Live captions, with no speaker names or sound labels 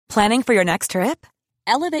Planning for your next trip?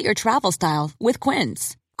 Elevate your travel style with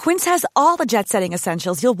Quince. Quince has all the jet-setting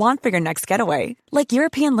essentials you'll want for your next getaway, like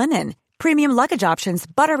European linen, premium luggage options,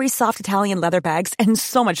 buttery soft Italian leather bags, and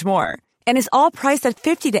so much more. And is all priced at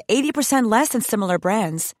 50 to 80% less than similar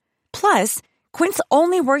brands. Plus, Quince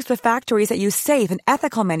only works with factories that use safe and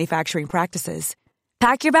ethical manufacturing practices.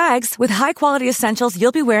 Pack your bags with high-quality essentials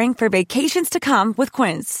you'll be wearing for vacations to come with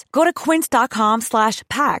Quince. Go to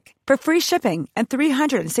quince.com/pack for free shipping and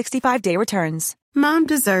 365-day returns. Mom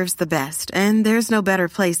deserves the best, and there's no better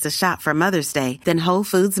place to shop for Mother's Day than Whole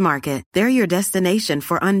Foods Market. They're your destination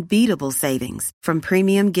for unbeatable savings, from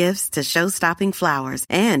premium gifts to show-stopping flowers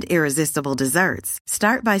and irresistible desserts.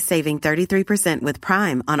 Start by saving 33% with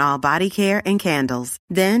Prime on all body care and candles.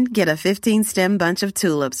 Then get a 15-stem bunch of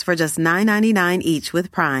tulips for just $9.99 each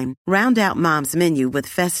with Prime. Round out Mom's menu with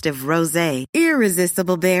festive rosé,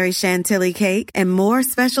 irresistible berry chantilly cake, and more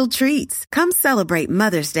special treats. Come celebrate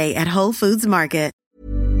Mother's Day at Whole Foods Market.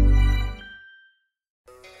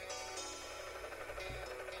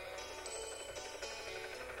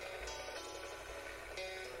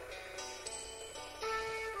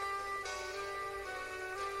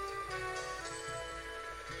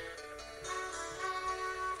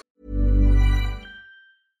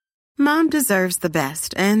 Mom deserves the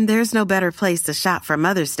best, and there's no better place to shop for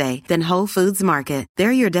Mother's Day than Whole Foods Market.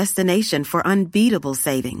 They're your destination for unbeatable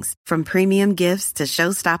savings, from premium gifts to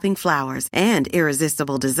show-stopping flowers and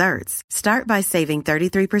irresistible desserts. Start by saving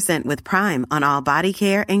 33% with Prime on all body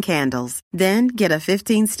care and candles. Then get a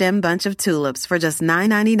 15-stem bunch of tulips for just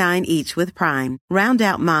 $9.99 each with Prime. Round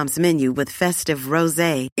out Mom's menu with festive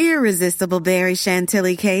rosé, irresistible berry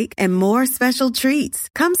chantilly cake, and more special treats.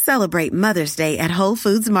 Come celebrate Mother's Day at Whole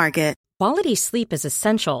Foods Market. Quality sleep is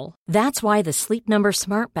essential. That's why the Sleep Number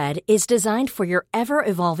Smart Bed is designed for your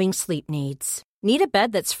ever-evolving sleep needs. Need a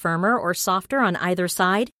bed that's firmer or softer on either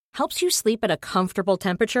side? Helps you sleep at a comfortable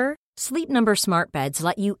temperature? Sleep Number Smart Beds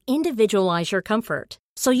let you individualize your comfort,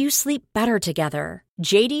 so you sleep better together.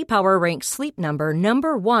 J.D. Power ranks Sleep Number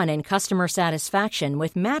number 1 in customer satisfaction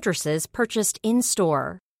with mattresses purchased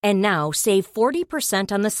in-store. And now save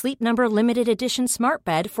 40% on the Sleep Number Limited Edition Smart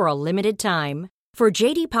Bed for a limited time. For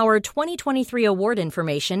J.D. Power 2023 award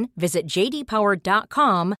information, visit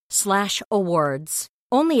jdpower.com/awards.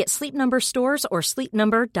 Only at Sleep Number stores or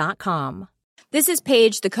sleepnumber.com. This is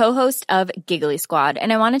Paige, the co-host of Giggly Squad,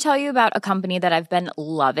 and I want to tell you about a company that I've been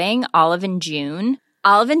loving, Olive & June.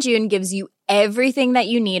 Olive & June gives you everything that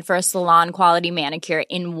you need for a salon-quality manicure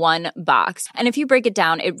in one box. And if you break it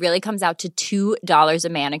down, it really comes out to $2 a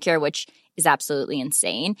manicure, which is absolutely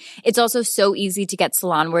insane. It's also so easy to get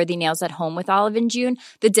salon-worthy nails at home with Olive & June.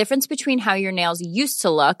 The difference between how your nails used to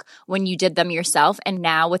look when you did them yourself and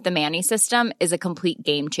now with the Mani system is a complete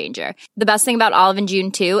game changer. The best thing about Olive &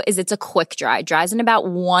 June, too, is it's a quick dry. Dries in about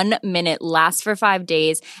 1 minute, lasts for 5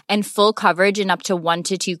 days, and full coverage in up to 1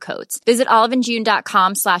 to 2 coats. Visit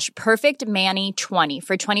oliveandjune.com/perfectmani20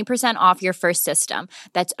 for 20% off your first system.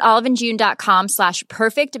 That's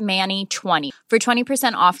oliveandjune.com/perfectmani20 for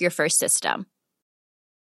 20% off your first system.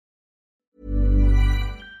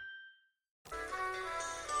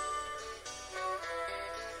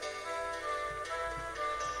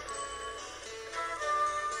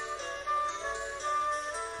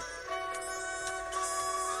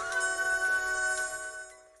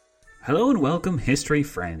 Hello and welcome, history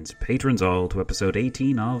friends, patrons all, to episode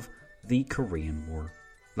 18 of The Korean War.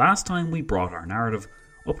 Last time we brought our narrative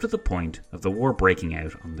up to the point of the war breaking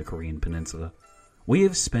out on the Korean peninsula. We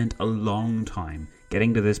have spent a long time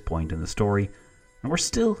getting to this point in the story, and we're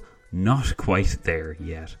still not quite there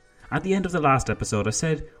yet. At the end of the last episode, I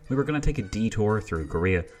said we were going to take a detour through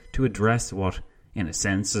Korea to address what, in a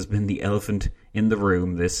sense, has been the elephant in the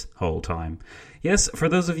room this whole time. Yes, for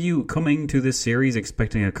those of you coming to this series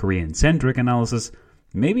expecting a Korean-centric analysis,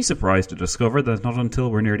 you may be surprised to discover that not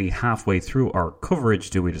until we're nearly halfway through our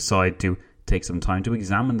coverage do we decide to take some time to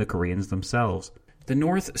examine the Koreans themselves. The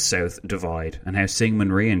North-South divide and how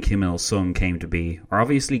Syngman Rhee and Kim Il-sung came to be are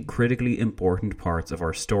obviously critically important parts of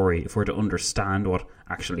our story if we're to understand what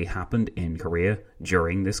actually happened in Korea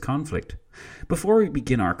during this conflict. Before we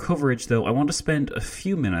begin our coverage, though, I want to spend a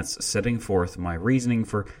few minutes setting forth my reasoning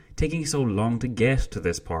for taking so long to get to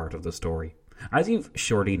this part of the story. As you've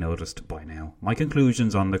surely noticed by now, my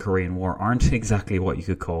conclusions on the Korean War aren't exactly what you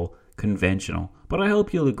could call conventional, but I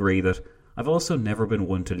hope you'll agree that I've also never been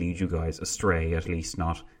one to lead you guys astray, at least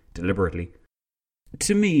not deliberately.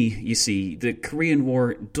 To me, you see, the Korean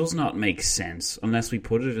War does not make sense unless we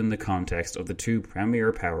put it in the context of the two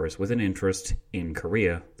premier powers with an interest in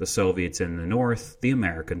Korea, the Soviets in the north, the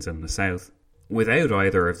Americans in the south. Without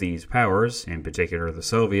either of these powers, in particular the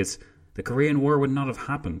Soviets, the Korean War would not have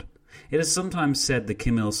happened. It is sometimes said that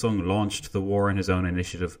Kim Il-sung launched the war on his own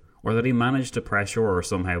initiative, or that he managed to pressure or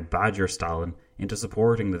somehow badger Stalin into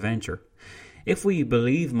supporting the venture. If we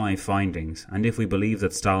believe my findings, and if we believe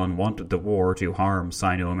that Stalin wanted the war to harm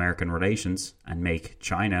Sino-American relations and make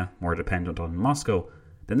China more dependent on Moscow,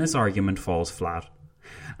 then this argument falls flat.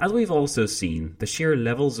 As we've also seen, the sheer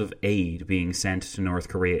levels of aid being sent to North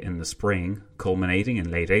Korea in the spring, culminating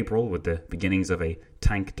in late April with the beginnings of a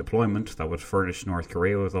tank deployment that would furnish North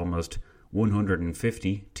Korea with almost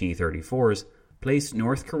 150 T-34s, placed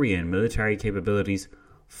North Korean military capabilities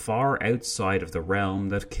far outside of the realm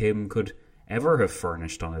that Kim could ever have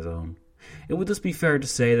furnished on his own. It would thus be fair to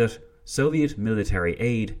say that Soviet military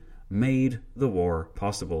aid made the war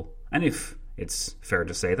possible. And if it's fair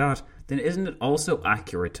to say that, then isn't it also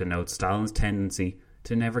accurate to note Stalin's tendency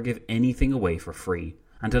to never give anything away for free,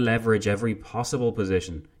 and to leverage every possible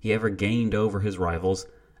position he ever gained over his rivals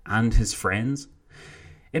and his friends?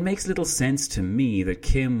 It makes little sense to me that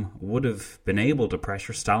Kim would have been able to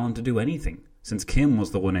pressure Stalin to do anything, since Kim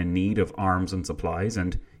was the one in need of arms and supplies,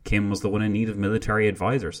 and Kim was the one in need of military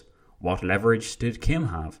advisors. What leverage did Kim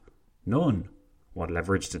have? None. What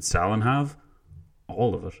leverage did Stalin have?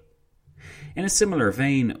 All of it. In a similar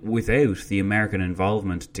vein, without the American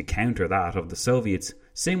involvement to counter that of the Soviets,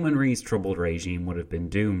 Syngman Rhee's troubled regime would have been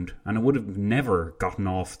doomed, and it would have never gotten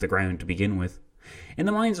off the ground to begin with. In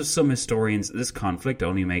the minds of some historians, this conflict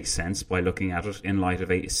only makes sense by looking at it in light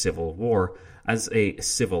of a civil war, as a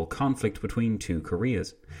civil conflict between two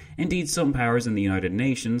Koreas. Indeed, some powers in the United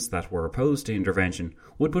Nations that were opposed to intervention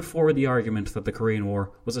would put forward the argument that the Korean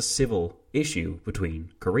War was a civil issue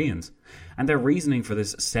between Koreans, and their reasoning for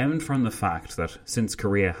this stemmed from the fact that since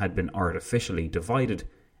Korea had been artificially divided,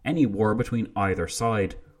 any war between either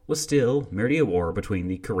side was still merely a war between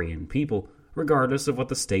the Korean people, regardless of what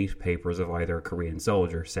the state papers of either Korean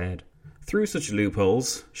soldier said. Through such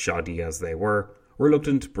loopholes, shoddy as they were,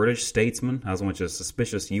 reluctant British statesmen, as much as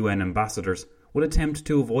suspicious UN ambassadors, would attempt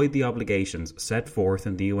to avoid the obligations set forth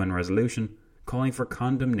in the UN resolution calling for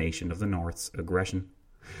condemnation of the North's aggression.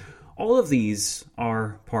 All of these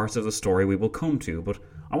are parts of the story we will come to, but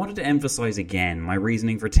I wanted to emphasise again my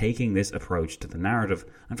reasoning for taking this approach to the narrative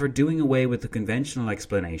and for doing away with the conventional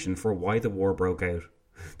explanation for why the war broke out.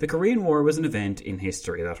 The Korean War was an event in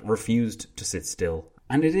history that refused to sit still,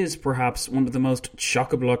 and it is perhaps one of the most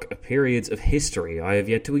chock-a-block periods of history I have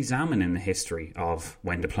yet to examine in the history of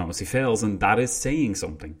When Diplomacy Fails, and that is saying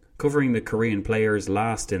something. Covering the Korean players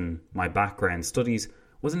last in my background studies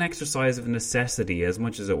was an exercise of necessity as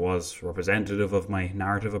much as it was representative of my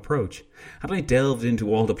narrative approach. Had I delved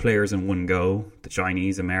into all the players in one go, the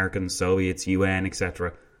Chinese, Americans, Soviets, UN,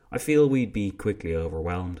 etc., I feel we'd be quickly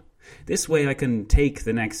overwhelmed. This way I can take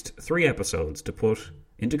the next 3 episodes to put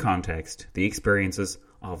into context the experiences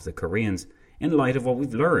of the Koreans in light of what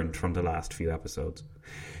we've learned from the last few episodes.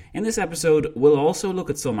 In this episode, we'll also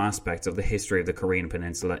look at some aspects of the history of the Korean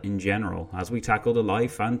Peninsula in general as we tackle the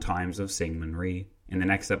life and times of Syngman Rhee. In the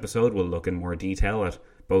next episode, we'll look in more detail at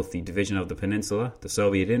both the division of the peninsula, the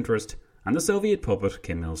Soviet interest, and the Soviet puppet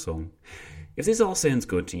Kim Il-sung. If this all sounds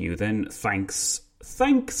good to you, then thanks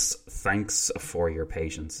for your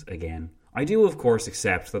patience again. I do, of course,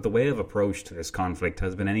 accept that the way I've approached this conflict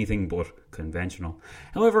has been anything but conventional.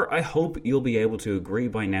 However, I hope you'll be able to agree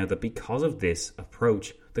by now that because of this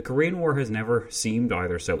approach, the Korean War has never seemed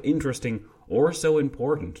either so interesting or so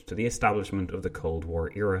important to the establishment of the Cold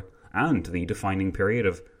War era and the defining period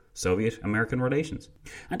of Soviet-American relations.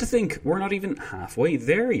 And to think we're not even halfway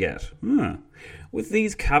there yet. With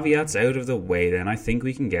these caveats out of the way then, I think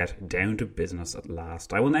we can get down to business at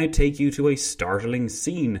last. I will now take you to a startling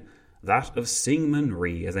scene, that of Syngman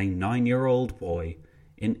Rhee as a 9-year-old boy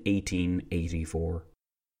in 1884.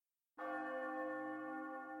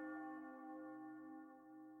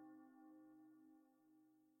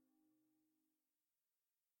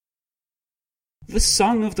 The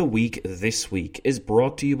song of the week this week is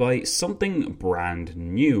brought to you by something brand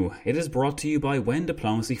new. It is brought to you by When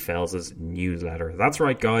Diplomacy Fails' newsletter. That's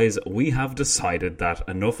right, guys, we have decided that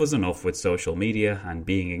enough is enough with social media and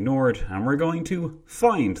being ignored, and we're going to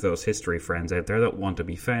find those history friends out there that want to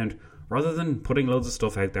be found, rather than putting loads of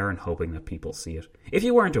stuff out there and hoping that people see it. If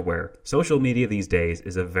you weren't aware, social media these days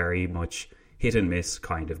is a very much hit and miss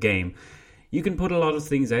kind of game. You can put a lot of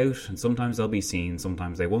things out, and sometimes they'll be seen,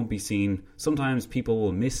 sometimes they won't be seen. Sometimes people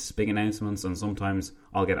will miss big announcements, and sometimes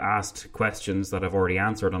I'll get asked questions that I've already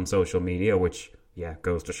answered on social media, which,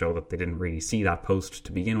 goes to show that they didn't really see that post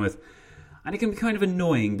to begin with. And it can be kind of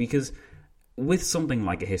annoying because with something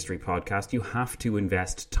like a history podcast, you have to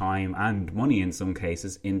invest time and money in some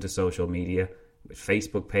cases into social media, with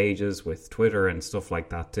Facebook pages, with Twitter and stuff like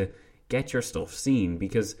that, to get your stuff seen,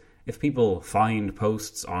 because if people find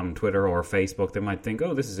posts on Twitter or Facebook, they might think,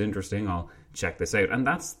 oh, this is interesting, I'll check this out. And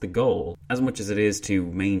that's the goal. As much as it is to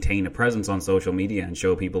maintain a presence on social media and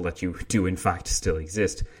show people that you do in fact still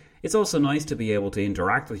exist, it's also nice to be able to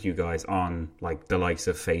interact with you guys on like the likes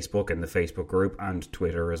of Facebook and the Facebook group and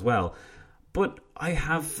Twitter as well. But I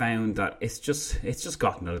have found that it's just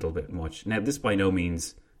gotten a little bit much. Now, this by no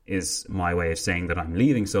means is my way of saying that I'm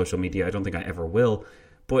leaving social media. I don't think I ever will.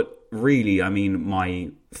 But really, I mean,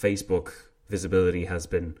 my Facebook visibility has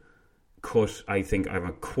been cut. I think I'm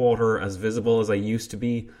a quarter as visible as I used to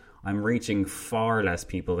be. I'm reaching far less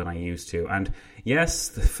people than I used to. And yes,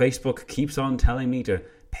 the Facebook keeps on telling me to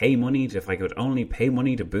pay money. If I could only pay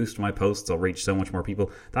money to boost my posts, I'll reach so much more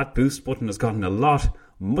people. That boost button has gotten a lot,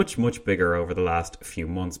 much bigger over the last few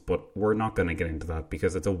months, but we're not going to get into that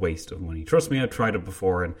because it's a waste of money. Trust me, I've tried it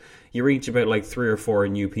before, and you reach about like 3 or 4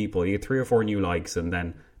 new people, you get 3 or 4 new likes, and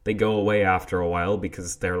then they go away after a while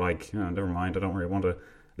because they're like, oh, never mind, I don't really want to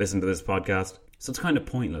listen to this podcast. So it's kind of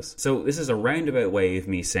pointless. So this is a roundabout way of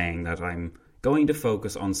me saying that I'm going to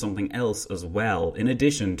focus on something else as well, in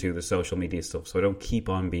addition to the social media stuff, so I don't keep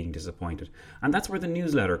on being disappointed. And that's where the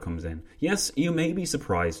newsletter comes in. Yes, you may be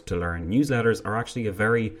surprised to learn newsletters are actually a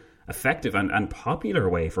very effective and popular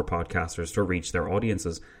way for podcasters to reach their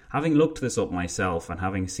audiences. Having looked this up myself and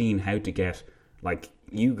having seen how to get like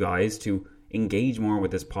you guys to engage more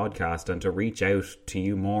with this podcast and to reach out to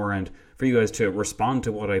you more and for you guys to respond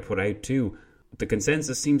to what I put out too, the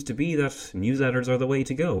consensus seems to be that newsletters are the way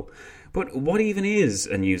to go. But what even is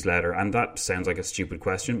a newsletter? And that sounds like a stupid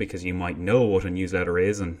question because you might know what a newsletter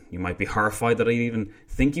is and you might be horrified that I even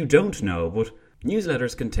think you don't know. But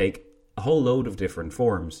newsletters can take a whole load of different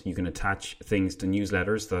forms. You can attach things to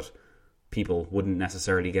newsletters that people wouldn't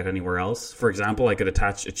necessarily get anywhere else. For example, I could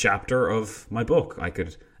attach a chapter of my book. I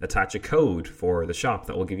could attach a code for the shop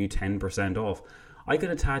that will give you 10% off. I could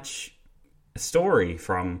attach a story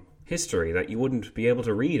from history that you wouldn't be able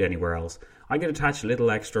to read anywhere else. I could attach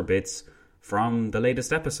little extra bits from the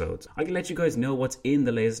latest episodes. I can let you guys know what's in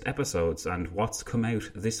the latest episodes and what's come out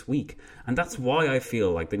this week. And that's why I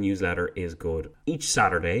feel like the newsletter is good. Each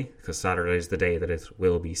Saturday, because Saturday is the day that it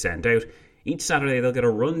will be sent out, each Saturday they'll get a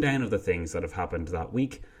rundown of the things that have happened that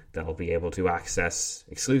week. They'll be able to access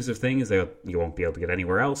exclusive things that you won't be able to get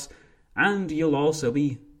anywhere else. And you'll also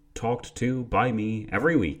be talked to by me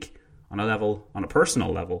every week on a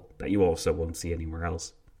personal level that you also won't see anywhere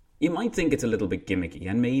else. You might think it's a little bit gimmicky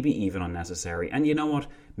and maybe even unnecessary. And you know what?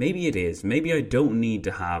 Maybe it is. Maybe I don't need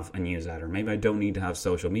to have a newsletter. Maybe I don't need to have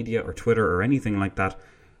social media or Twitter or anything like that.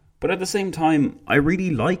 But at the same time, I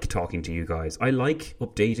really like talking to you guys. I like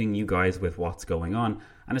updating you guys with what's going on.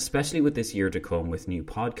 And especially with this year to come, with new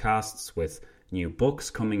podcasts, with new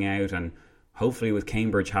books coming out, and hopefully with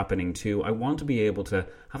Cambridge happening too, I want to be able to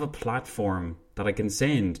have a platform that I can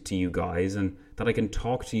send to you guys and that I can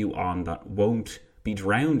talk to you on that won't be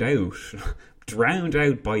drowned out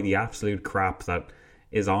by the absolute crap that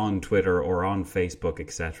is on Twitter or on Facebook,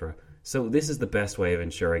 etc. So this is the best way of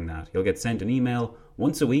ensuring that. You'll get sent an email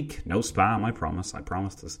once a week, no spam, I promise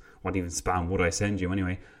this. What even spam would I send you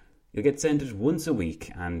anyway? You'll get sent it once a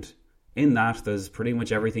week, and in that there's pretty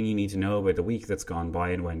much everything you need to know about the week that's gone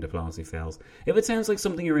by and when diplomacy fails. If it sounds like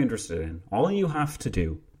something you're interested in, all you have to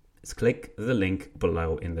do is click the link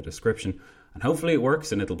below in the description, and hopefully it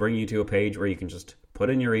works and it'll bring you to a page where you can just put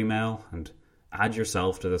in your email and add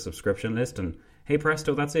yourself to the subscription list, and hey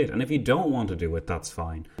presto, that's it. And if you don't want to do it, that's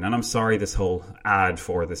fine. And I'm sorry this whole ad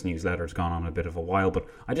for this newsletter has gone on a bit of a while, but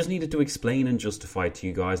I just needed to explain and justify it to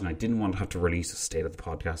you guys, and I didn't want to have to release a state of the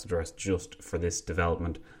podcast address just for this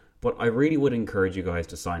development. But I really would encourage you guys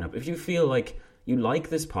to sign up. If you feel like you like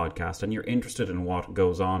this podcast and you're interested in what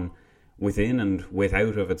goes on within and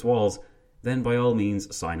without of its walls, then by all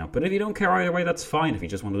means sign up. But if you don't care either way, that's fine. If you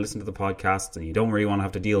just want to listen to the podcast and you don't really want to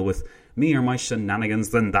have to deal with me or my shenanigans,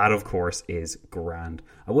 then that of course is grand.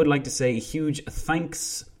 I would like to say a huge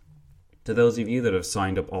thanks to those of you that have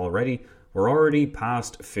signed up already. We're already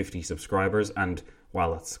past 50 subscribers, and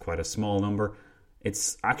while that's quite a small number,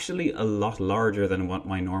 it's actually a lot larger than what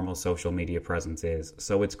my normal social media presence is.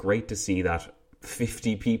 So it's great to see that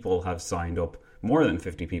 50 people have signed up, more than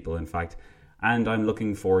 50 people in fact. And I'm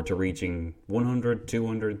looking forward to reaching 100,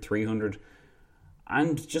 200, 300,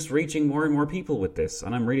 and just reaching more and more people with this.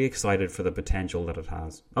 And I'm really excited for the potential that it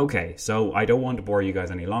has. Okay, so I don't want to bore you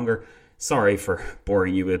guys any longer. Sorry for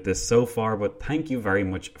boring you with this so far, but thank you very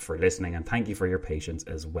much for listening, and thank you for your patience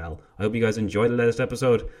as well. I hope you guys enjoyed the latest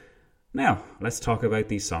episode. Now, let's talk about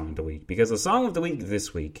the Song of the Week, because the Song of the Week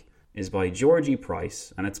this week is by Georgie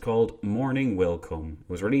Price, and it's called Morning Will Come. It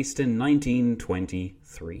was released in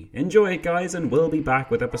 1923. Enjoy it, guys, and we'll be back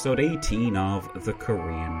with episode 18 of The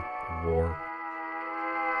Korean War.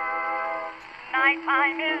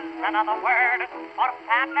 Nighttime is another word for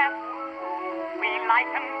sadness. We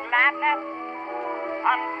liken gladness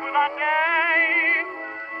unto the day.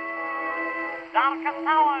 Darkest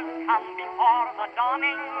hours come before the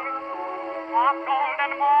dawning of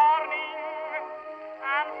golden morning,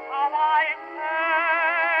 and so I say,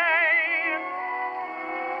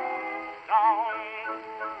 don't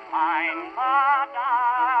mind the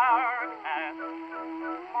darkness,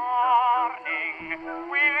 morning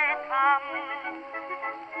will come.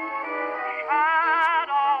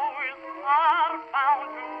 Shadows are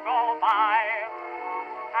bound to go by,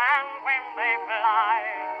 and when they fly,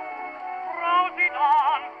 rosy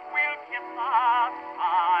dawn will kiss the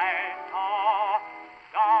sky. So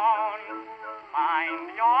don't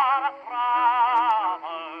mind your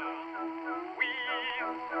troubles, we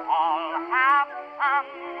all have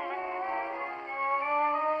some.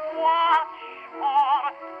 Watch for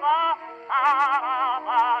the star of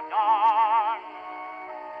the dawn,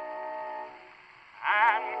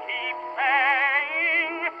 and keep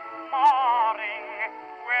saying morning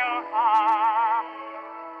will come.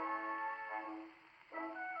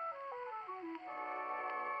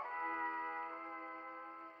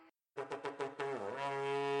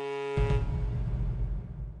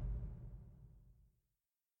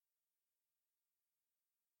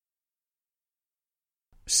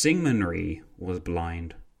 Syngman Rhee was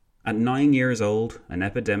blind. At 9 years old, an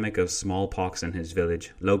epidemic of smallpox in his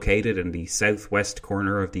village, located in the southwest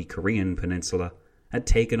corner of the Korean peninsula, had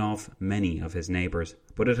taken off many of his neighbours,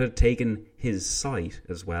 but it had taken his sight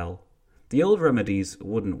as well. The old remedies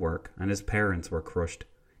wouldn't work, and his parents were crushed.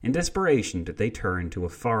 In desperation did they turn to a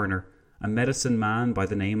foreigner, a medicine man by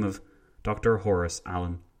the name of Dr. Horace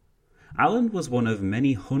Allen. Allen was one of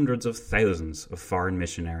many hundreds of thousands of foreign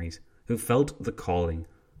missionaries who felt the calling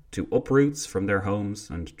to uproots from their homes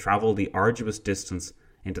and travel the arduous distance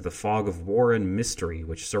into the fog of war and mystery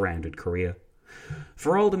which surrounded Korea.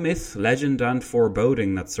 For all the myth, legend and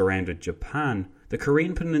foreboding that surrounded Japan, the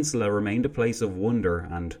Korean peninsula remained a place of wonder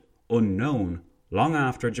and unknown long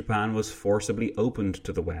after Japan was forcibly opened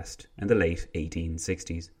to the West in the late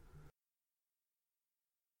 1860s.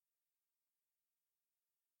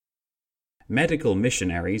 Medical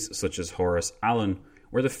missionaries such as Horace Allen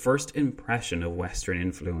were the first impression of Western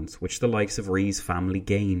influence which the likes of Rhee's family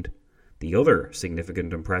gained. The other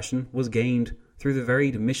significant impression was gained through the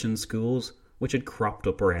varied mission schools which had cropped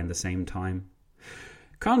up around the same time.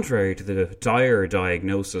 Contrary to the dire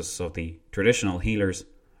diagnosis of the traditional healers,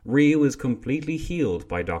 Rhee was completely healed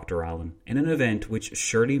by Dr. Allen in an event which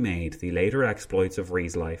surely made the later exploits of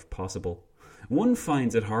Rhee's life possible. One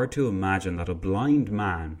finds it hard to imagine that a blind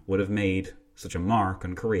man would have made such a mark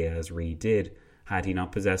on Korea as Rhee did, had he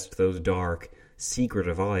not possessed those dark,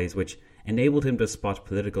 secretive eyes which enabled him to spot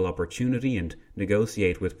political opportunity and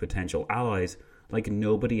negotiate with potential allies like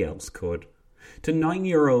nobody else could. To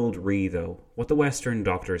 9-year-old Rhee, though, what the Western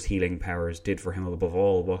doctor's healing powers did for him above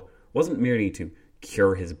all wasn't merely to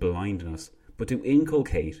cure his blindness, but to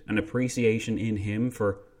inculcate an appreciation in him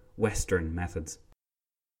for Western methods.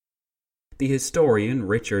 The historian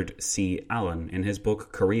Richard C. Allen, in his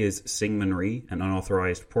book Korea's Syngman Rhee, an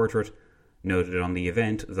unauthorized portrait, noted on the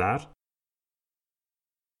event that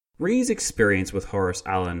Rhee's experience with Horace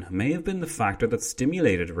Allen may have been the factor that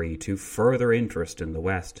stimulated Rhee to further interest in the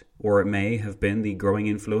West, or it may have been the growing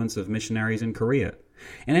influence of missionaries in Korea.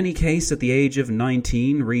 In any case, at the age of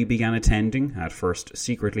 19, Rhee began attending, at first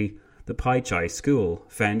secretly, the Pai Chai school,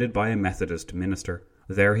 founded by a Methodist minister.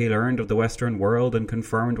 There he learned of the Western world and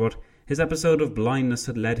confirmed what his episode of blindness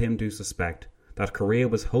had led him to suspect, that Korea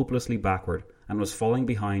was hopelessly backward and was falling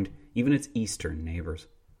behind even its eastern neighbours.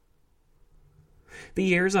 The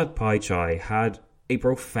years at Pai Chai had a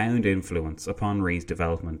profound influence upon Rhee's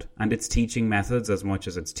development, and its teaching methods, as much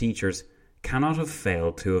as its teachers, cannot have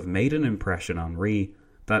failed to have made an impression on Rhee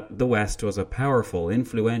that the West was a powerful,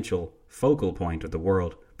 influential focal point of the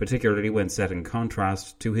world, particularly when set in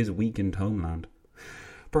contrast to his weakened homeland.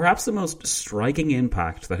 Perhaps the most striking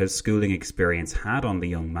impact that his schooling experience had on the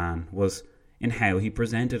young man was in how he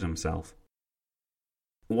presented himself.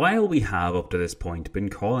 While we have up to this point been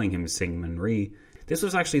calling him Syngman Rhee, this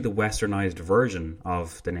was actually the westernized version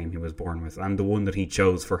of the name he was born with, and the one that he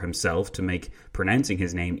chose for himself to make pronouncing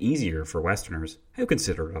his name easier for Westerners. How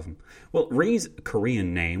considerate of him. Well, Rhee's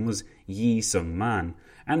Korean name was Yi Sung-man,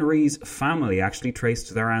 and Rhee's family actually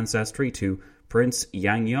traced their ancestry to Prince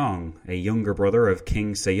Yangyong, a younger brother of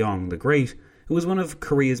King Sejong the Great, who was one of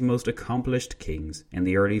Korea's most accomplished kings in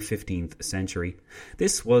the early 15th century.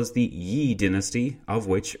 This was the Yi dynasty, of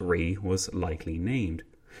which Rhee was likely named.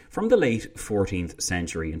 From the late 14th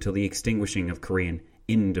century until the extinguishing of Korean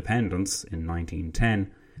independence in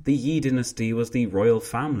 1910, the Yi dynasty was the royal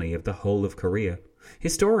family of the whole of Korea.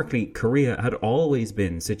 Historically, Korea had always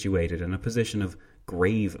been situated in a position of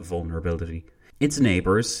grave vulnerability. Its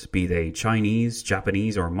neighbours, be they Chinese,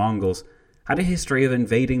 Japanese or Mongols, had a history of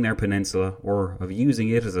invading their peninsula or of using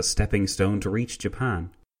it as a stepping stone to reach Japan.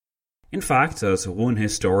 In fact, as one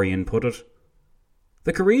historian put it,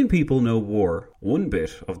 the Korean people know war. One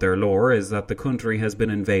bit of their lore is that the country has been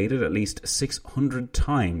invaded at least 600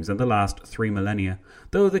 times in the last 3 millennia,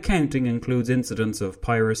 though the counting includes incidents of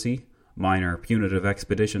piracy, minor punitive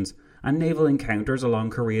expeditions, and naval encounters along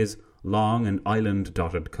Korea's long and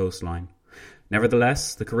island-dotted coastline.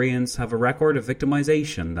 Nevertheless, the Koreans have a record of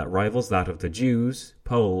victimization that rivals that of the Jews,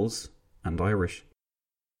 Poles, and Irish.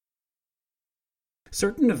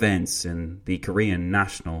 Certain events in the Korean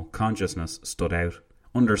national consciousness stood out.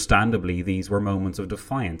 Understandably, these were moments of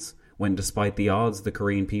defiance, when despite the odds the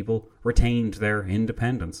Korean people retained their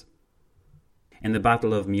independence. In the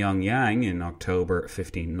Battle of Myeongyang in October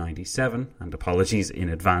 1597, and apologies in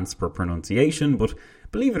advance for pronunciation, but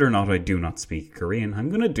believe it or not, I do not speak Korean. I'm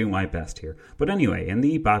going to do my best here. But anyway, in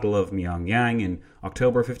the Battle of Myeongyang in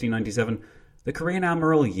October 1597, the Korean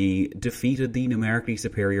Admiral Yi defeated the numerically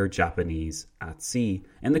superior Japanese at sea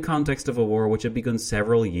in the context of a war which had begun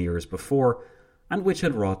several years before and which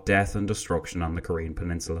had wrought death and destruction on the Korean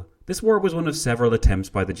peninsula. This war was one of several attempts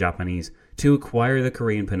by the Japanese to acquire the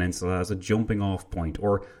Korean peninsula as a jumping-off point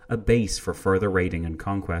or a base for further raiding and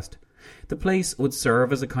conquest. The place would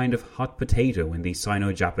serve as a kind of hot potato in the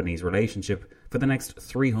Sino-Japanese relationship for the next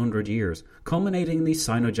 300 years, culminating in the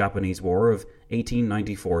Sino-Japanese War of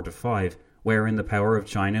 1894-5, wherein the power of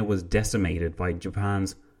China was decimated by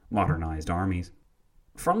Japan's modernized armies.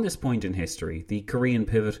 From this point in history, the Korean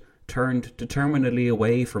pivot turned determinedly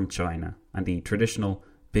away from China and the traditional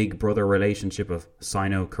Big Brother relationship of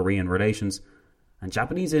Sino-Korean relations, and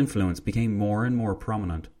Japanese influence became more and more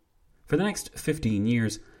prominent. For the next 15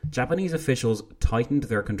 years, Japanese officials tightened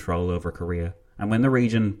their control over Korea, and when the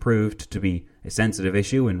region proved to be a sensitive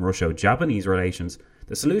issue in Russo-Japanese relations,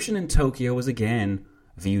 the solution in Tokyo was again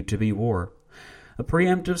viewed to be war. A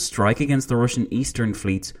preemptive strike against the Russian eastern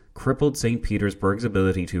fleets crippled St. Petersburg's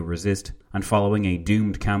ability to resist, and following a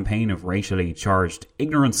doomed campaign of racially charged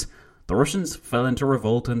ignorance, the Russians fell into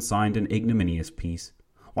revolt and signed an ignominious peace.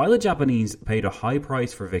 While the Japanese paid a high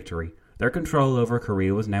price for victory, their control over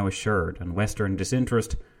Korea was now assured, and Western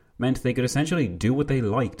disinterest meant they could essentially do what they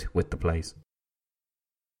liked with the place.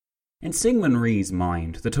 In Syngman Rhee's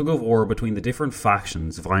mind, the tug-of-war between the different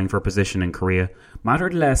factions vying for position in Korea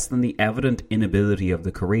mattered less than the evident inability of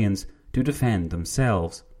the Koreans to defend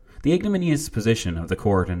themselves. The ignominious position of the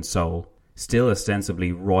court in Seoul, still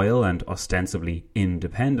ostensibly royal and ostensibly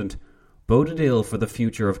independent, boded ill for the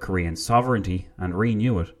future of Korean sovereignty, and Rhee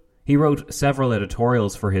knew it. He wrote several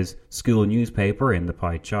editorials for his school newspaper in the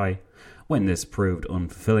Pai Chai. When this proved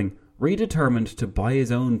unfulfilling, Rhee determined to buy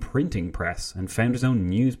his own printing press and found his own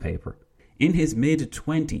newspaper. In his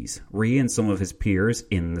mid-20s, Rhee and some of his peers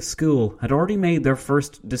in the school had already made their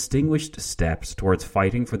first distinguished steps towards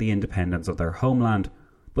fighting for the independence of their homeland,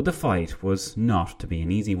 but the fight was not to be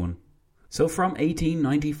an easy one. So from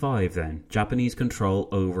 1895 then, Japanese control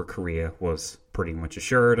over Korea was pretty much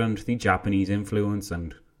assured, and the Japanese influence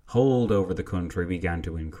and hold over the country began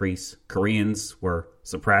to increase. Koreans were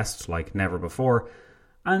suppressed like never before,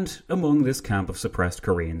 and among this camp of suppressed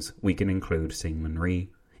Koreans we can include Syngman Rhee.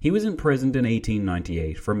 He was imprisoned in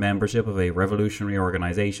 1898 for membership of a revolutionary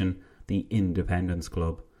organisation, the Independence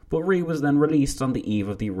Club, but Rhee was then released on the eve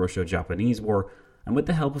of the Russo-Japanese War, and with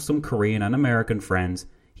the help of some Korean and American friends,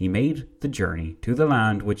 he made the journey to the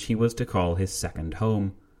land which he was to call his second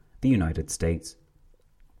home, the United States.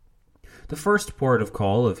 The first port of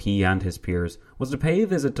call of he and his peers was to pay a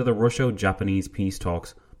visit to the Russo-Japanese peace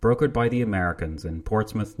talks brokered by the Americans in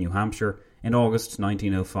Portsmouth, New Hampshire, in August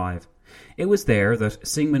 1905. It was there that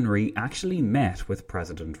Syngman Rhee actually met with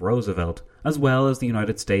President Roosevelt, as well as the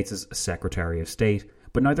United States' Secretary of State,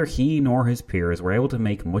 but neither he nor his peers were able to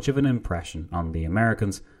make much of an impression on the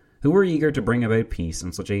Americans, who were eager to bring about peace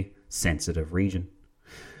in such a sensitive region.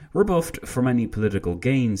 Rebuffed from any political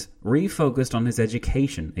gains, Rhee focused on his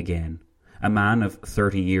education again. A man of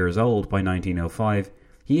 30 years old by 1905,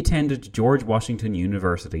 he attended George Washington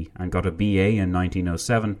University and got a BA in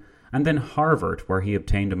 1907, and then Harvard, where he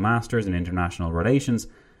obtained a Master's in International Relations,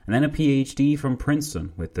 and then a PhD from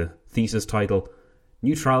Princeton with the thesis title,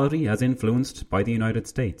 Neutrality as Influenced by the United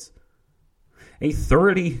States. A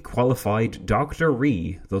thoroughly qualified Dr.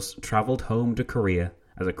 Rhee thus travelled home to Korea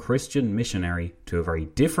as a Christian missionary to a very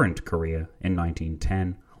different Korea in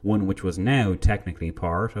 1910, one which was now technically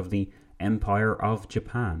part of the Empire of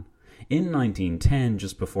Japan. In 1910,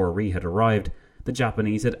 just before Rhee had arrived, the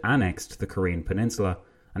Japanese had annexed the Korean peninsula,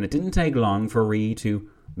 and it didn't take long for Rhee to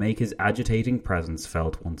make his agitating presence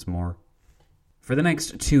felt once more. For the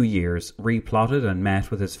next 2 years, Rhee plotted and met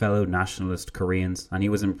with his fellow nationalist Koreans, and he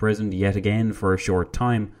was imprisoned yet again for a short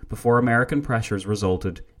time before American pressures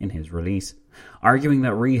resulted in his release. Arguing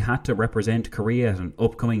that Rhee had to represent Korea at an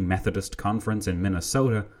upcoming Methodist conference in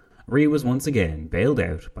Minnesota, Rhee was once again bailed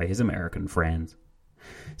out by his American friends.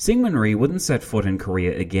 Syngman Rhee wouldn't set foot in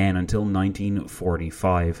Korea again until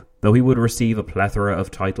 1945, though he would receive a plethora of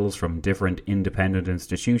titles from different independent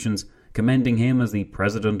institutions, commending him as the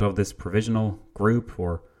president of this provisional group,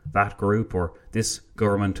 or this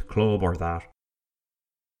government club, or that.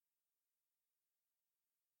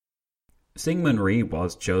 Syngman Rhee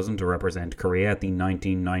was chosen to represent Korea at the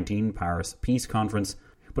 1919 Paris Peace Conference,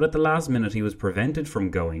 but at the last minute he was prevented from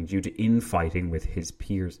going due to infighting with his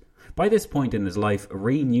peers. By this point in his life,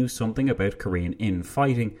 Rhee knew something about Korean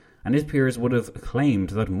infighting, and his peers would have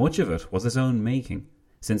claimed that much of it was his own making.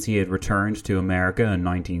 Since he had returned to America in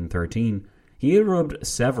 1913, he had rubbed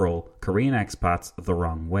several Korean expats the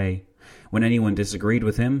wrong way. When anyone disagreed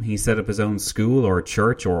with him, he set up his own school or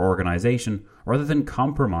church or organization, rather than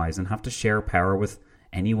compromise and have to share power with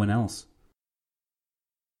anyone else.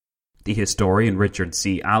 The historian Richard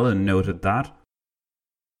C. Allen noted that,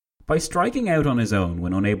 by striking out on his own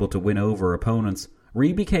when unable to win over opponents,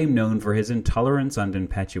 Rhee became known for his intolerance and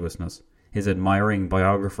impetuousness. His admiring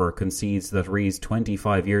biographer concedes that Rhee's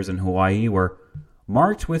 25 years in Hawaii were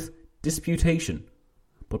marked with disputation,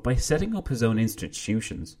 but by setting up his own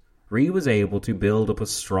institutions, Rhee was able to build up a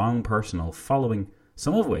strong personal following,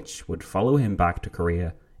 some of which would follow him back to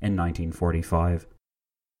Korea in 1945.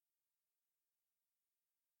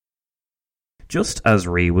 Just as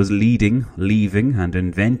Rhee was leading, leaving, and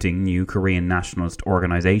inventing new Korean nationalist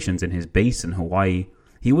organizations in his base in Hawaii,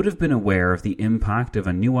 he would have been aware of the impact of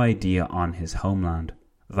a new idea on his homeland,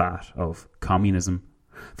 that of communism.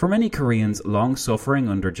 For many Koreans long suffering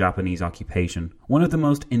under Japanese occupation, one of the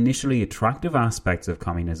most initially attractive aspects of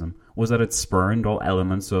communism was that it spurned all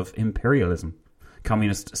elements of imperialism.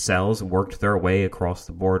 Communist cells worked their way across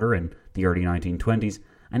the border in the early 1920s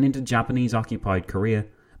and into Japanese-occupied Korea,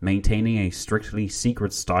 maintaining a strictly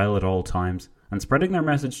secret style at all times and spreading their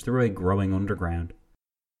message through a growing underground.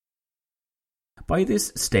 By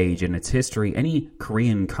this stage in its history, any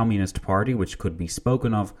Korean Communist Party which could be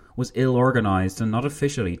spoken of was ill-organized and not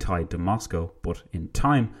officially tied to Moscow, but in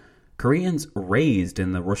time, Koreans raised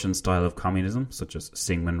in the Russian style of communism, such as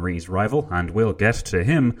Syngman Rhee's rival, and we'll get to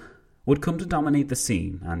him, would come to dominate the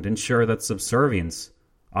scene and ensure that subservience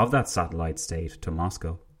of that satellite state to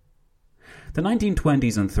Moscow. The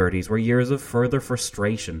 1920s and 30s were years of further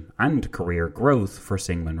frustration and career growth for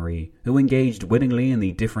Syngman Rhee, who engaged willingly in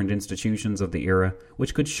the different institutions of the era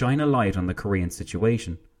which could shine a light on the Korean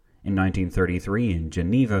situation. In 1933, in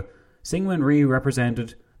Geneva, Syngman Rhee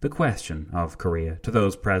represented the question of Korea to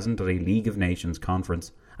those present at a League of Nations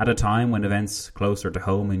conference, at a time when events closer to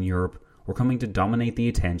home in Europe were coming to dominate the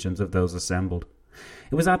attentions of those assembled.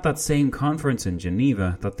 It was at that same conference in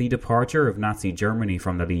Geneva that the departure of Nazi Germany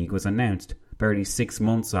from the League was announced, barely 6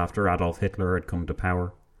 months after Adolf Hitler had come to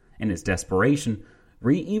power. In his desperation,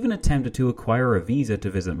 Rhee even attempted to acquire a visa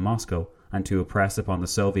to visit Moscow and to impress upon the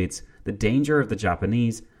Soviets the danger of the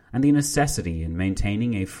Japanese and the necessity in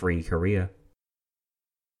maintaining a free Korea.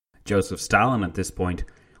 Joseph Stalin, at this point,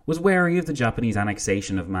 was wary of the Japanese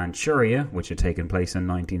annexation of Manchuria, which had taken place in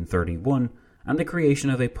 1931, and the creation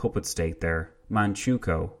of a puppet state there,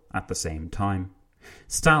 Manchukuo, at the same time.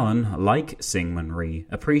 Stalin, like Syngman Rhee,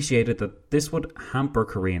 appreciated that this would hamper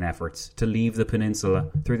Korean efforts to leave the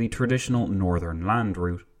peninsula through the traditional northern land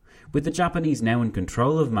route. With the Japanese now in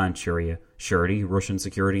control of Manchuria, surely Russian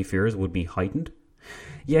security fears would be heightened.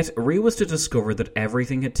 Yet Rhee was to discover that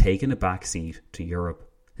everything had taken a backseat to Europe.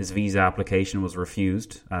 His visa application was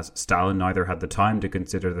refused, as Stalin neither had the time to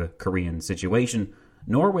consider the Korean situation,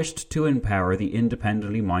 nor wished to empower the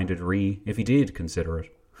independently minded Rhee if he did consider it.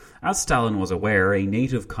 As Stalin was aware, a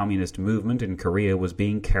native communist movement in Korea was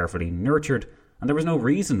being carefully nurtured, and there was no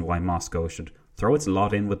reason why Moscow should throw its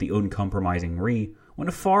lot in with the uncompromising Rhee when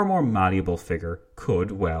a far more malleable figure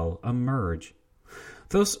could well emerge.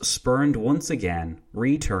 Thus spurned once again,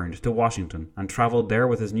 Rhee turned to Washington and travelled there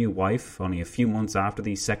with his new wife only a few months after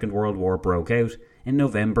the Second World War broke out in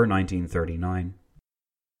November 1939.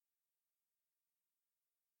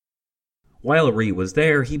 While Rhee was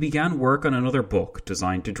there, he began work on another book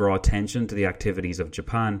designed to draw attention to the activities of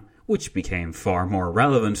Japan, which became far more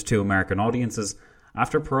relevant to American audiences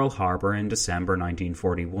after Pearl Harbor in December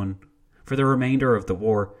 1941. For the remainder of the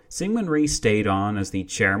war, Syngman Rhee stayed on as the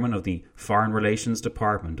chairman of the Foreign Relations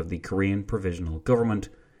Department of the Korean Provisional Government,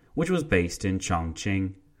 which was based in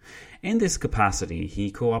Chongqing. In this capacity, he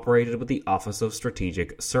cooperated with the Office of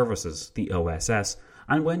Strategic Services, the OSS,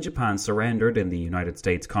 and when Japan surrendered in the United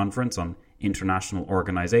States Conference on International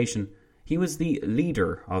Organization, he was the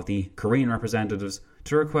leader of the Korean representatives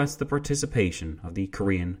to request the participation of the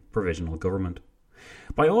Korean Provisional Government.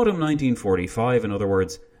 By autumn 1945, in other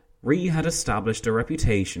words, Rhee had established a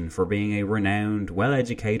reputation for being a renowned,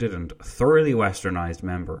 well-educated and thoroughly westernized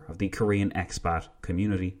member of the Korean expat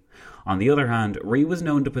community. On the other hand, Rhee was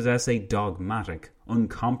known to possess a dogmatic,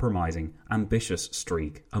 uncompromising, ambitious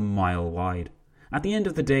streak a mile wide. At the end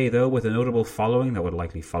of the day, though, with a notable following that would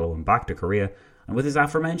likely follow him back to Korea, and with his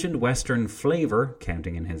aforementioned Western flavour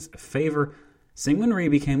counting in his favour, Syngman Rhee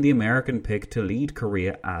became the American pick to lead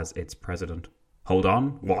Korea as its president. Hold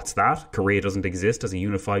on, what's that? Korea doesn't exist as a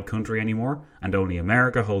unified country anymore, and only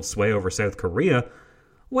America holds sway over South Korea?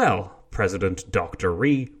 Well, President Dr.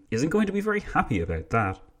 Rhee isn't going to be very happy about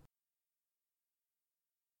that.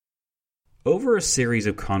 Over a series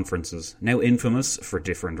of conferences, now infamous for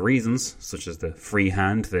different reasons, such as the free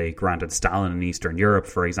hand they granted Stalin in Eastern Europe,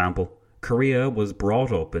 for example, Korea was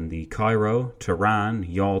brought up in the Cairo, Tehran,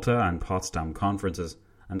 Yalta and Potsdam conferences,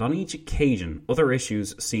 and on each occasion other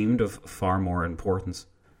issues seemed of far more importance.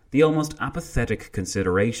 The almost apathetic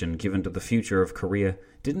consideration given to the future of Korea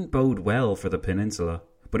didn't bode well for the peninsula,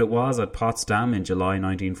 but it was at Potsdam in July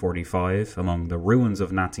 1945, among the ruins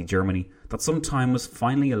of Nazi Germany, that some time was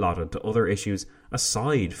finally allotted to other issues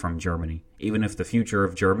aside from Germany, even if the future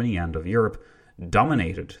of Germany and of Europe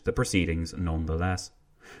dominated the proceedings nonetheless.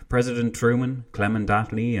 President Truman, Clement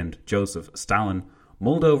Attlee and Joseph Stalin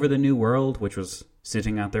mulled over the new world which was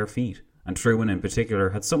sitting at their feet, and Truman in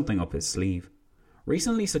particular had something up his sleeve.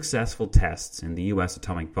 Recently successful tests in the US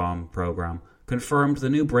atomic bomb program confirmed the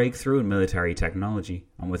new breakthrough in military technology,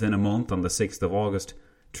 and within a month, on the 6th of August,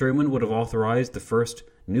 Truman would have authorized the first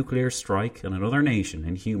nuclear strike on another nation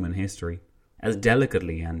in human history. As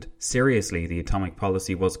delicately and seriously the atomic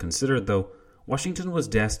policy was considered, though, Washington was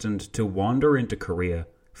destined to wander into Korea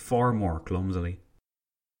far more clumsily.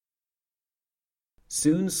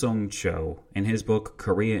 Soon Sung Cho, in his book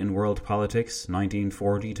Korea in World Politics,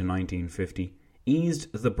 1940 to 1950,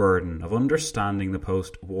 eased the burden of understanding the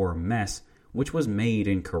post-war mess which was made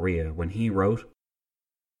in Korea when he wrote,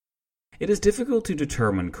 "It is difficult to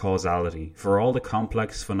determine causality for all the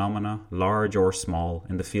complex phenomena, large or small,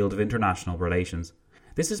 in the field of international relations.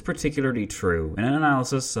 This is particularly true in an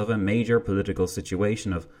analysis of a major political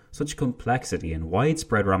situation of such complexity and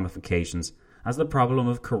widespread ramifications as the problem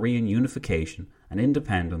of Korean unification and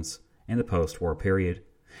independence in the post-war period.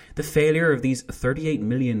 The failure of these 38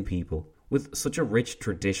 million people, with such a rich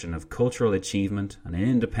tradition of cultural achievement and an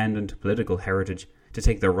independent political heritage, to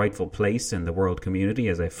take their rightful place in the world community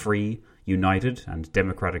as a free, united and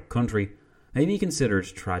democratic country, may be considered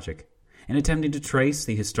tragic. In attempting to trace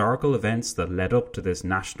the historical events that led up to this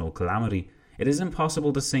national calamity, it is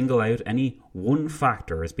impossible to single out any one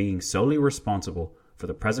factor as being solely responsible for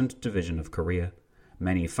the present division of Korea.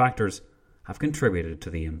 Many factors have contributed to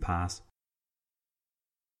the impasse."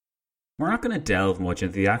 We're not going to delve much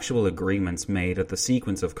into the actual agreements made at the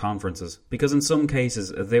sequence of conferences, because in some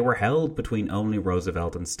cases they were held between only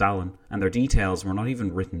Roosevelt and Stalin, and their details were not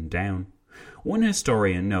even written down. One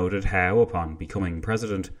historian noted how, upon becoming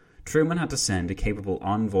president, Truman had to send a capable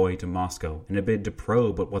envoy to Moscow in a bid to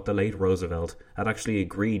probe at what the late Roosevelt had actually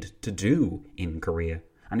agreed to do in Korea.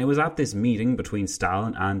 And it was at this meeting between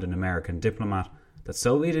Stalin and an American diplomat that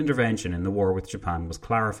Soviet intervention in the war with Japan was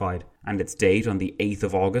clarified, and its date on the 8th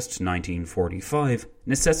of August 1945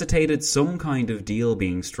 necessitated some kind of deal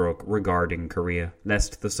being struck regarding Korea,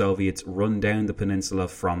 lest the Soviets run down the peninsula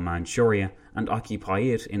from Manchuria and occupy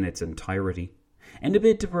it in its entirety. In a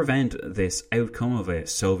bid to prevent this outcome of a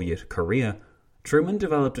Soviet Korea, Truman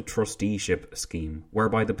developed a trusteeship scheme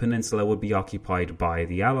whereby the peninsula would be occupied by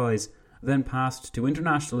the Allies, then passed to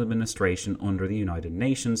international administration under the United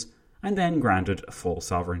Nations, and then granted full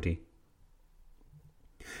sovereignty.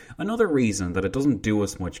 Another reason that it doesn't do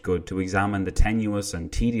us much good to examine the tenuous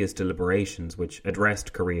and tedious deliberations which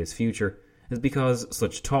addressed Korea's future is because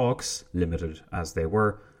such talks, limited as they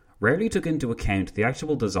were, rarely took into account the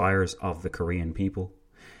actual desires of the Korean people.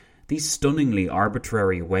 The stunningly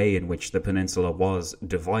arbitrary way in which the peninsula was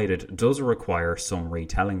divided does require some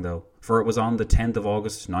retelling, though, for it was on the 10th of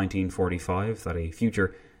August 1945 that a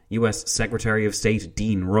future US Secretary of State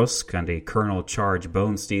Dean Rusk and a Colonel Charge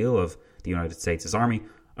Bonesteel of the United States Army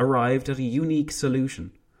arrived at a unique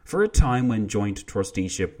solution. For a time when joint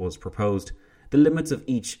trusteeship was proposed, the limits of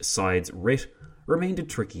each side's writ remained a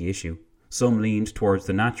tricky issue. Some leaned towards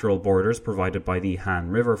the natural borders provided by the Han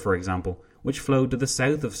River, for example, which flowed to the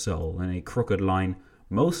south of Seoul in a crooked line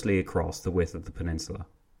mostly across the width of the peninsula,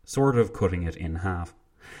 sort of cutting it in half.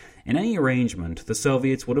 In any arrangement, the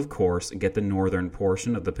Soviets would of course get the northern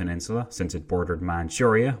portion of the peninsula, since it bordered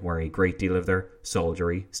Manchuria, where a great deal of their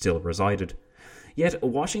soldiery still resided. Yet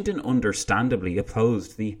Washington understandably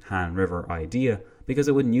opposed the Han River idea, because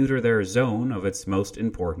it would neuter their zone of its most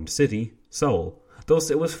important city, Seoul.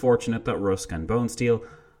 Thus it was fortunate that Rusk and Bonesteel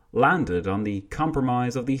landed on the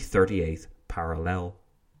compromise of the 38th parallel.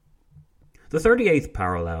 The 38th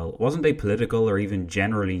parallel wasn't a political or even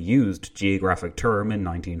generally used geographic term in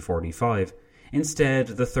 1945. Instead,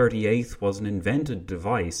 the 38th was an invented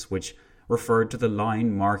device which referred to the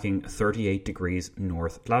line marking 38 degrees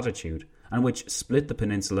north latitude, and which split the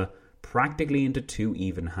peninsula practically into two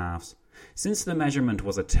even halves. Since the measurement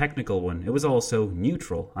was a technical one, it was also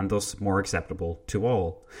neutral and thus more acceptable to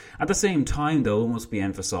all. At the same time, though, it must be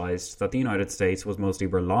emphasised that the United States was mostly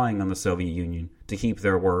relying on the Soviet Union to keep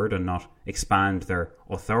their word and not expand their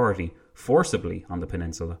authority forcibly on the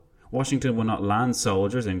peninsula. Washington would not land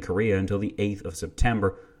soldiers in Korea until the 8th of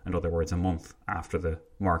September, in other words a month after the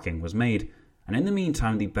marking was made, and in the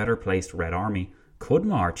meantime the better placed Red Army could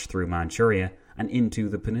march through Manchuria and into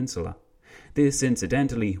the peninsula. This,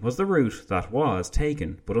 incidentally, was the route that was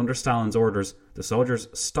taken, but under Stalin's orders, the soldiers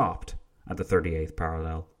stopped at the 38th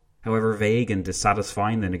parallel. However vague and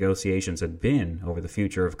dissatisfying the negotiations had been over the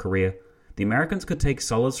future of Korea, the Americans could take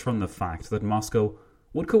solace from the fact that Moscow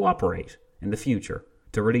would cooperate in the future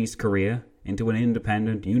to release Korea into an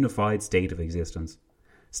independent, unified state of existence.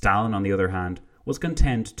 Stalin, on the other hand, was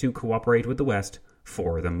content to cooperate with the West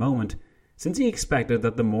for the moment, since he expected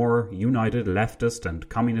that the more united leftist and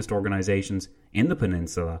communist organizations in the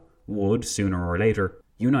peninsula would, sooner or later,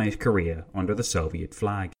 unite Korea under the Soviet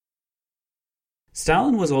flag.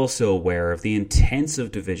 Stalin was also aware of the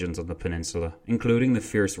intensive divisions on the peninsula, including the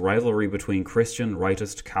fierce rivalry between Christian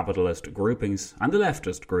rightist capitalist groupings and the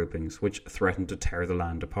leftist groupings, which threatened to tear the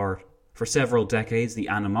land apart. For several decades, the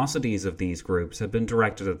animosities of these groups had been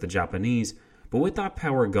directed at the Japanese, but with that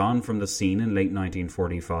power gone from the scene in late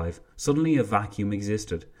 1945, suddenly a vacuum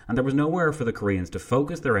existed, and there was nowhere for the Koreans to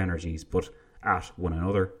focus their energies but at one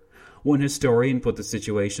another. One historian put the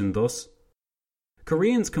situation thus: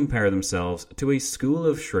 Koreans compare themselves to a school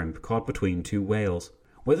of shrimp caught between two whales.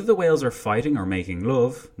 Whether the whales are fighting or making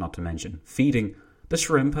love, not to mention feeding, the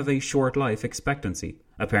shrimp have a short life expectancy.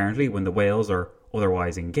 Apparently, when the whales are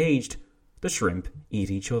otherwise engaged, the shrimp eat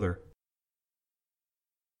each other.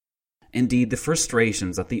 Indeed, the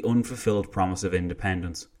frustrations at the unfulfilled promise of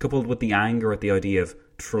independence, coupled with the anger at the idea of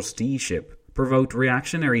trusteeship, provoked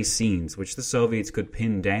reactionary scenes which the Soviets could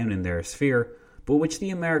pin down in their sphere, but which the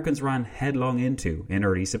Americans ran headlong into in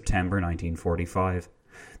early September 1945.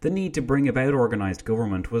 The need to bring about organised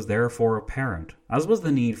government was therefore apparent, as was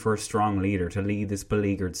the need for a strong leader to lead this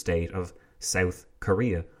beleaguered state of South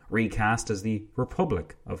Korea, recast as the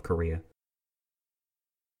Republic of Korea.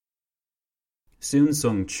 Soon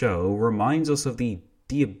Sung-cho reminds us of the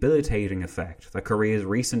debilitating effect that Korea's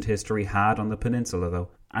recent history had on the peninsula, though,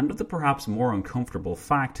 and of the perhaps more uncomfortable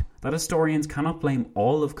fact that historians cannot blame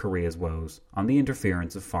all of Korea's woes on the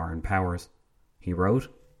interference of foreign powers. He wrote,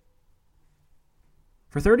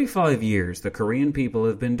 "For 35 years, the Korean people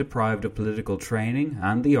have been deprived of political training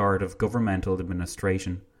and the art of governmental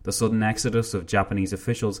administration. The sudden exodus of Japanese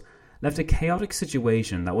officials left a chaotic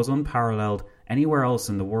situation that was unparalleled anywhere else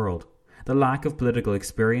in the world. The lack of political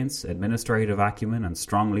experience, administrative acumen, and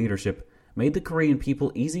strong leadership made the Korean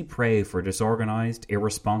people easy prey for disorganized,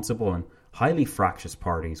 irresponsible, and highly fractious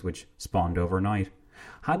parties which spawned overnight.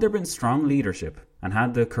 Had there been strong leadership, and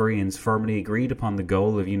had the Koreans firmly agreed upon the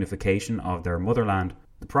goal of unification of their motherland,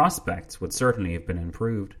 the prospects would certainly have been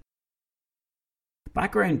improved."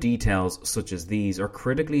 Background details such as these are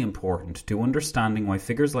critically important to understanding why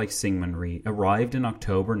figures like Syngman Rhee arrived in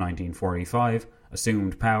October 1945,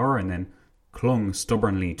 assumed power, and then clung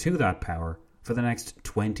stubbornly to that power for the next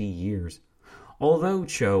 20 years. Although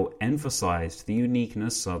Cho emphasized the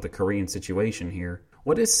uniqueness of the Korean situation here,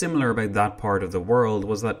 what is similar about that part of the world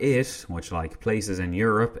was that it, much like places in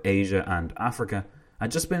Europe, Asia, and Africa,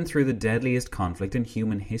 had just been through the deadliest conflict in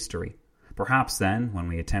human history. Perhaps then, when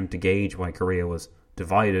we attempt to gauge why Korea was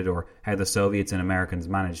divided or how the Soviets and Americans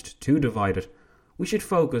managed to divide it, we should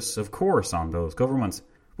focus, of course, on those governments,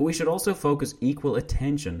 but we should also focus equal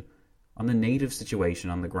attention on the native situation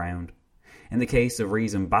on the ground. In the case of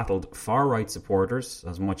Riese, embattled far-right supporters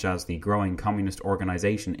as much as the growing communist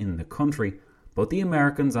organisation in the country, both the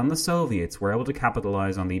Americans and the Soviets were able to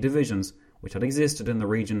capitalise on the divisions which had existed in the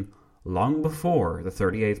region long before the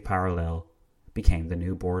 38th parallel became the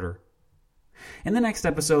new border. In the next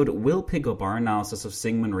episode, we'll pick up our analysis of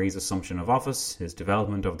Syngman Rhee's assumption of office, his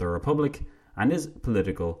development of the Republic, and his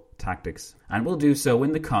political tactics. And we'll do so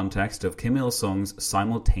in the context of Kim Il-sung's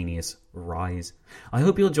simultaneous rise. I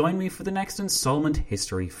hope you'll join me for the next installment,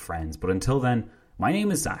 History Friends. But until then, my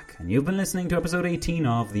name is Zach, and you've been listening to episode 18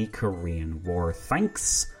 of the Korean War.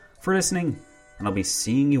 Thanks for listening, and I'll be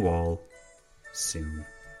seeing you all soon.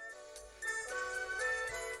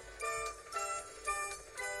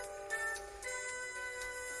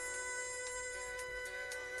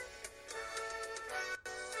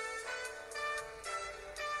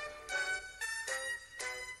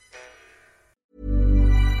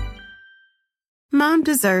 Mom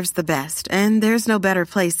deserves the best, and there's no better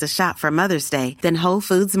place to shop for Mother's Day than Whole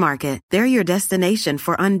Foods Market. They're your destination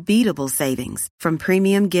for unbeatable savings, from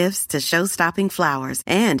premium gifts to show-stopping flowers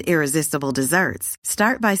and irresistible desserts.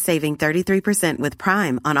 Start by saving 33% with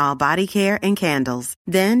Prime on all body care and candles.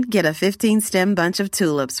 Then get a 15-stem bunch of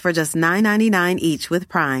tulips for just $9.99 each with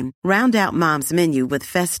Prime. Round out Mom's menu with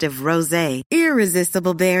festive rosé,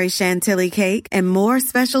 irresistible berry chantilly cake, and more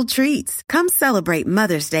special treats. Come celebrate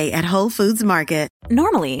Mother's Day at Whole Foods Market.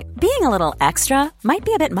 Normally, being a little extra might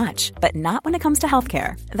be a bit much, but not when it comes to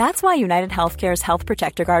healthcare. That's why United Healthcare's Health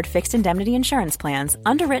Protector Guard fixed indemnity insurance plans,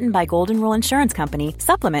 underwritten by Golden Rule Insurance Company,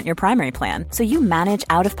 supplement your primary plan so you manage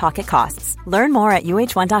out-of-pocket costs. Learn more at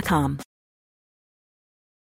UH1.com.